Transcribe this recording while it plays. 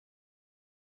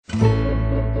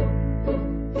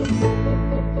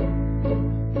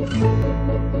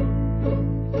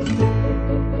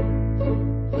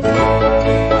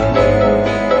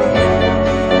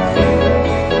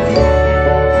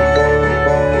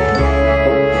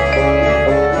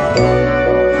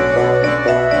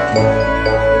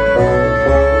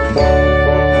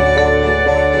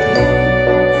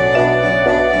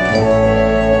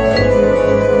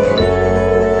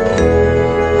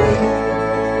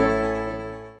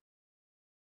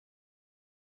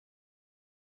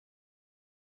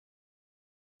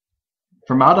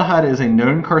Formaldehyde is a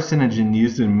known carcinogen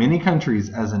used in many countries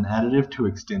as an additive to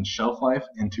extend shelf life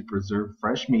and to preserve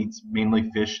fresh meats, mainly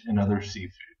fish and other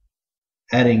seafood.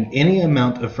 Adding any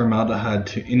amount of formaldehyde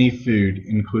to any food,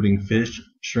 including fish,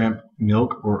 shrimp,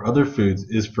 milk, or other foods,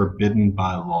 is forbidden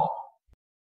by law.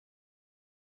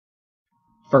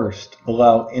 First,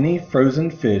 allow any frozen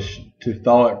fish to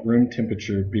thaw at room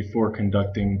temperature before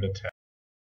conducting the test.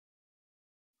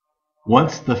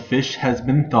 Once the fish has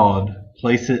been thawed,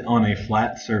 place it on a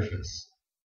flat surface.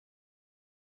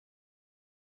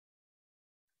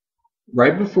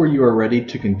 Right before you are ready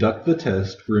to conduct the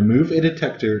test, remove a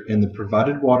detector and the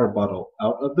provided water bottle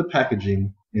out of the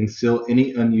packaging and seal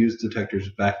any unused detectors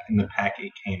back in the pack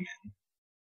it came in.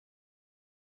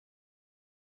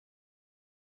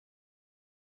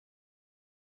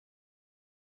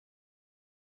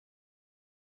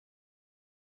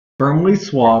 Firmly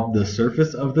swab the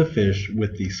surface of the fish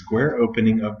with the square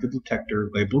opening of the detector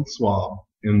labeled swab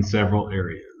in several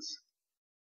areas.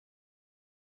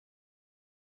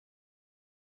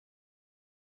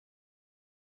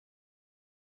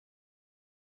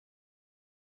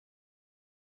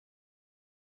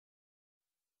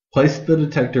 Place the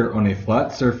detector on a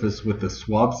flat surface with the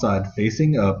swab side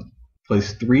facing up.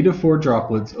 Place 3 to 4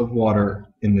 droplets of water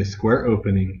in the square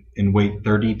opening and wait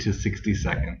 30 to 60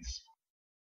 seconds.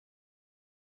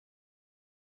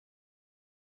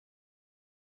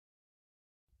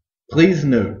 Please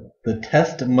note, the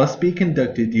test must be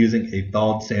conducted using a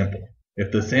thawed sample.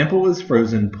 If the sample is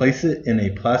frozen, place it in a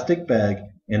plastic bag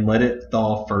and let it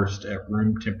thaw first at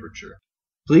room temperature.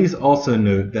 Please also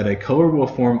note that a color will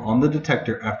form on the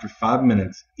detector after 5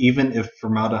 minutes, even if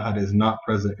formaldehyde is not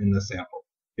present in the sample.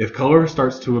 If color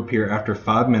starts to appear after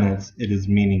 5 minutes, it is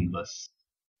meaningless.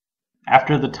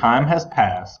 After the time has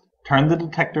passed, turn the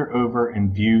detector over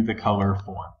and view the color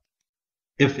form.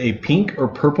 If a pink or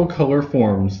purple color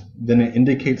forms, then it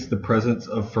indicates the presence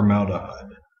of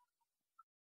formaldehyde.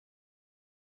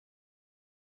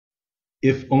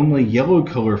 If only yellow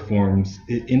color forms,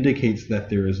 it indicates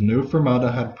that there is no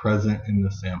formaldehyde present in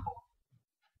the sample.